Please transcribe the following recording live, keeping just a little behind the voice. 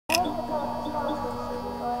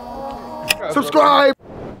Subscribe.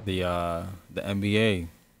 The NBA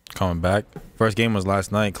coming back. First game was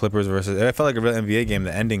last night. Clippers versus. It felt like a real NBA game.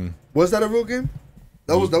 The ending. Was that a real game?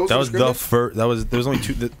 That was the first. There was only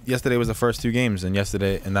two. Yesterday was the first two games, and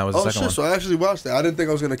that was the second one. So I actually watched it. I didn't think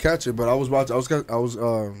I was gonna catch it, but I was watching. I was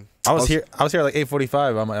here at like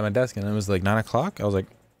 8:45 at my desk, and it was like 9 o'clock. I was like,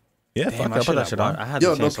 yeah, damn, fuck, I put that shit on. I had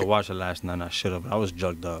the chance to watch it last night. I should have, but I was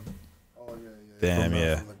jugged up. Oh yeah. Damn,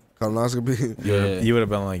 yeah. Colonoscopy. You would have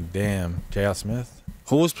been like, damn, J.R. Smith.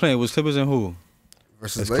 Who was playing? Was Clippers and who?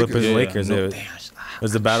 Versus Clippers and Lakers. No, it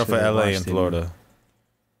was the battle for LA and Florida.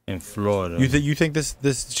 In Florida. You think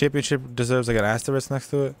this championship deserves like an asterisk next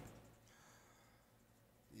to it?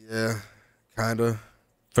 Yeah, kinda.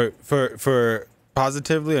 For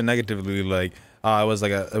positively or negatively, like it was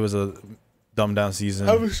a dumbed down season.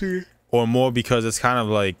 Obviously. Or more because it's kind of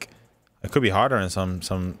like it could be harder in some.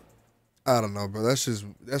 I don't know, bro. That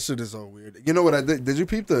shit is so weird. You know what I did? Did you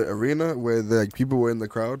peep the arena where people were in the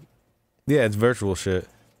crowd? Yeah, it's virtual shit.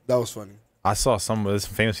 That was funny. I saw some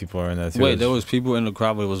famous people were in there too. Wait, there was people in the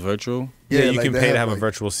crowd, but it was virtual? Yeah, you can pay to have a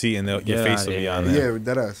virtual seat, and your face will be on there. Yeah,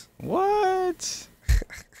 that ass. What?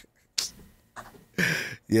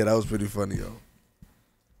 Yeah, that was pretty funny, yo.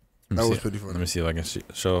 That was pretty funny. Let me see if I can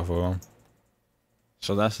show it for them.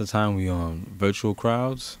 So that's the time we on virtual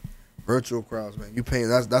crowds? Virtual crowds, man. You paying?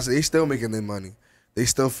 That's they still making their money. They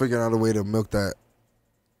still figuring out a way to milk that.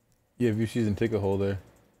 Yeah, view season ticket holder.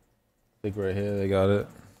 Click right here. They got it.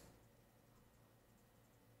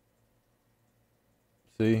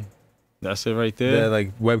 See? That's it right there? They're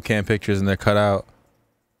like webcam pictures and they're cut out.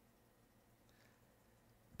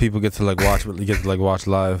 People get to watch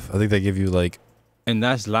live. I think they give you like. And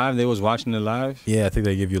that's live. They was watching it live. Yeah, I think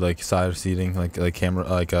they give you like side seating, like camera,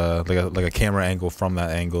 like a camera angle from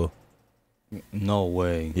that angle. No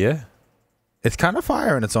way. Yeah, it's kind of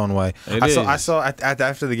fire in its own way. I saw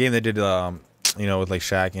after the game they did with like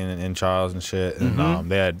Shaq and Charles and shit,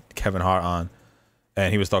 and they had Kevin Hart on,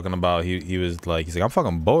 and he was talking about he's like I'm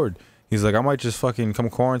fucking bored. He's like, I might just fucking come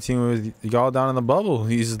quarantine with y'all down in the bubble.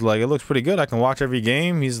 He's like, it looks pretty good. I can watch every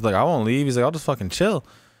game. He's like, I won't leave. He's like, I'll just fucking chill.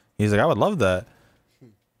 He's like, I would love that.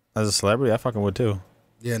 As a celebrity, I fucking would too.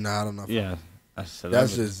 Yeah, nah, I don't know. Yeah, that's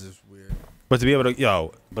just weird. But to be able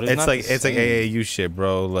to, but it's like AAU shit,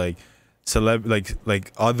 bro. Like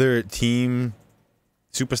like other team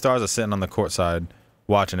superstars are sitting on the court side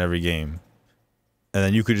watching every game, and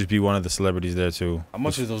then you could just be one of the celebrities there too. How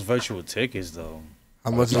much are those virtual tickets though?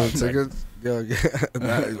 How much are the tickets? Yo,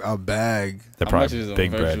 a bag. They're probably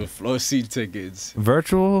big virtual bread. Floor seat tickets.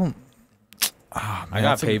 Virtual. Oh, man, I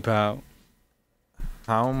got PayPal.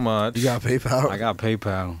 How much? You got PayPal? I got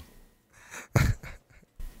PayPal.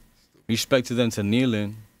 Respect to them to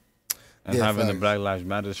kneeling and having the Black Lives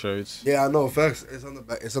Matter shirts. Yeah, I know. Facts. It's on the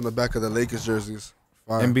back. It's on the back of the Lakers jerseys.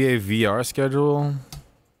 Fine. NBA VR schedule.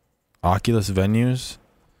 Oculus venues.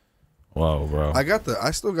 Whoa, bro. I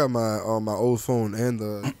still got my old phone and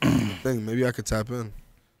the thing. Maybe I could tap in.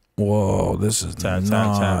 Whoa, this is tap in.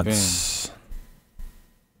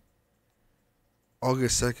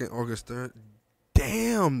 August 2nd, August 3rd.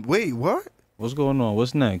 Damn. Wait, what? What's going on?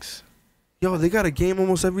 What's next? Yo, they got a game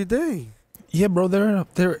almost every day. Yeah, bro. They're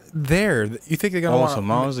there. You think they're gonna want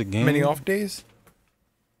tomorrow's a game? Many off days?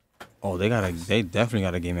 Oh, they definitely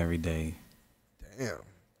got a game every day. Damn.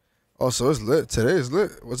 Oh, so it's lit. Today is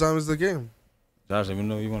lit. What time is the game? Josh, let me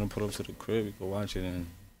know if you want to pull up to the crib. You can watch it. And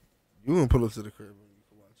you want to pull up to the crib and you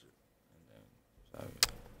can watch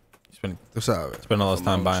it. Spend all this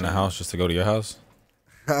time buying a house just to go to your house?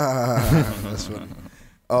 That's funny.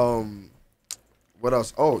 What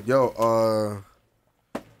else? Oh, yo,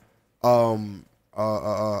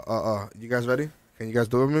 you guys ready? Can you guys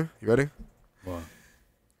do it with me? You ready? What?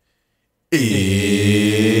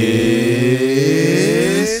 It's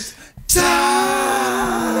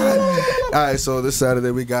time! All right, so this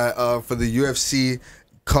Saturday we got for the UFC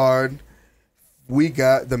card, we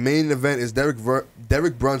got the main event is Derek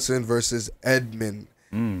Brunson versus Edmund.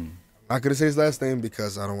 I'm not gonna say his last name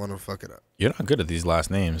because I don't want to fuck it up. You're not good at these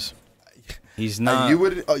last names. He's not. You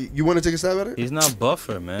want to take a stab at it? He's not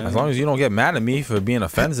Buffer, man. As long as you don't get mad at me for being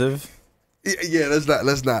offensive. Yeah,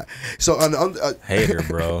 let's not. So hater,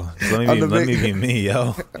 bro. Let me be me,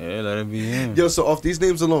 yo. Yeah, let it be him. Yo, so off these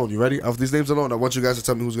names alone, you ready? Off these names alone, I want you guys to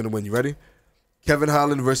tell me who's gonna win. You ready? Kevin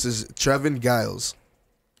Holland versus Trevin Giles.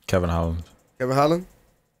 Kevin Holland. Kevin Holland?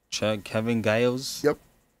 Kevin Giles? Yep.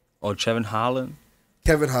 Or Trevin Holland?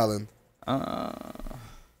 Kevin Holland. Can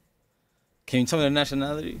you tell me the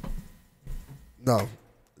nationality? No.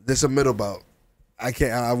 There's a middle bout. I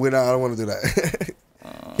can't. I don't want to do that.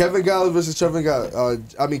 Kevin Giles versus Trevin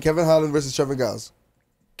Giles. Kevin Holland versus Trevin Giles.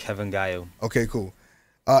 Kevin Giles. Okay, cool.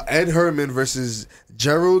 Ed Herman versus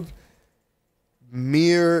Gerald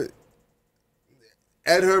Mir.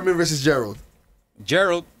 Ed Herman versus Gerald.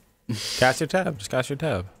 Gerald. Cast your tab. Just cast your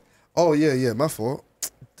tab. Oh, yeah, my fault.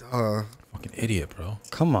 Fucking idiot, bro.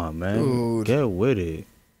 Come on, man. Dude. Get with it.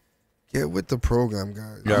 Get with the program,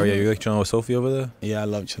 guys. Yeah, you like chilling with Sophie over there? Yeah, I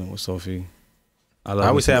love chilling with Sophie. I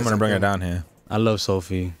always say I'm going to bring her down here. I love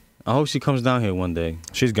Sophie. I hope she comes down here one day.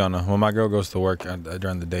 She's gonna. When my girl goes to work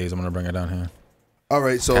during the days, I'm going to bring her down here. All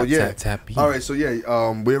right, so tap. All right, so I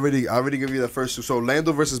already give you the first two. So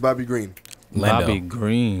Lando versus Bobby Green. Lando. Bobby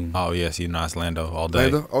Green. Oh, yes, you know it's Lando all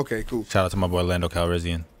day. Lando? Okay, cool. Shout out to my boy Lando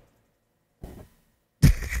Calrissian.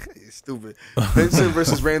 You're stupid. Vincent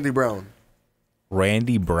versus Randy Brown.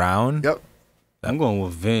 Randy Brown? Yep. I'm going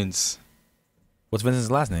with Vince. What's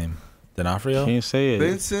Vincent's last name? D'Onofrio? Can't say it.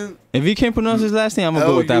 Vincent. If he can't pronounce his last name, I'm going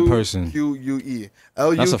to go with that person. L-U-Q-U-E.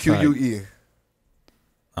 L-U-Q-U-E.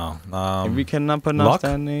 Oh. If we cannot pronounce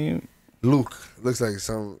that name. Luke. Looks like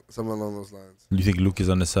something along those lines. You think Luke is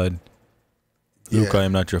on the side? Yeah. Luke, I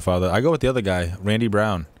am not your father. I go with the other guy, Randy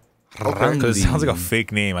Brown. Okay. Because it sounds like a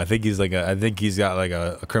fake name. I think he's got like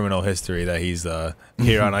a criminal history that he's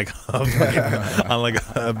here on like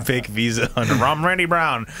a fake visa. I'm Randy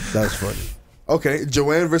Brown. That's funny. Okay,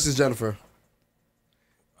 Joanne versus Jennifer.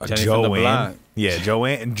 Joanne. Yeah,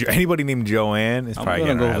 Joanne. Anybody named Joanne is probably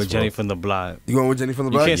gonna go with Jenny from the Block. You going with Jenny from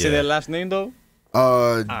the Block? You can't say their last name though.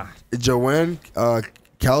 Joanne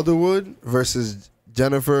Calderwood versus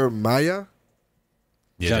Jennifer Maya.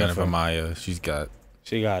 Yeah, Jennifer Maya. She got it.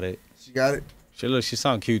 She got it. She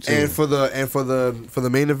sound cute too. And for the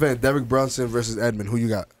main event, Derek Brunson versus Edmund. Who you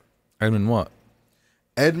got? Edmund what?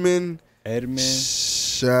 Edmund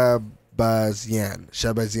Shabazian.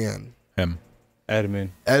 Him.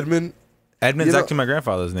 Edmund's actually my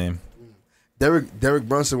grandfather's name. Derek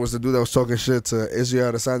Brunson was the dude that was talking shit to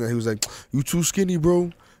Israel Adesanya. He was like, "You too skinny,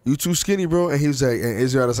 bro. You too skinny, bro." And he was like, and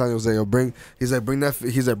Israel Adesanya was like, "Yo, bring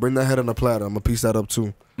that head on a platter. I'm gonna piece that up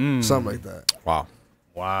too." Something like that. Wow.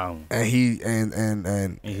 And he did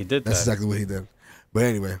that. That's exactly what he did. But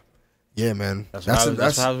anyway, yeah, man. That's what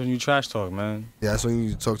happens when you trash talk, man. Yeah, that's when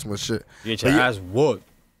you talk too much shit. You get your ass whooped.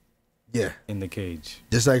 Yeah. In the cage.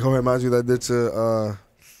 Just like Jorge Masvidal did to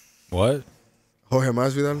what? Jorge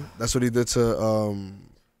Masvidal. That's what he did to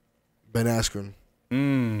Ben Askren.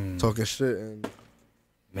 Talking shit and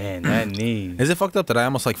man, that knee. Is it fucked up that I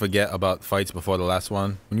almost like forget about fights before the last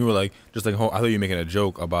one? When you were like, just like, I thought you were making a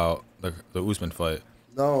joke about the Usman fight.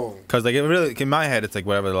 No. Because like it really, in my head, it's like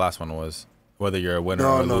whatever the last one was, whether you're a winner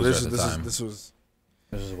or a loser at the time. This was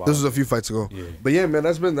a few fights ago. Yeah. But yeah, man,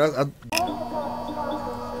 that's been that.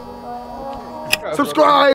 Subscribe.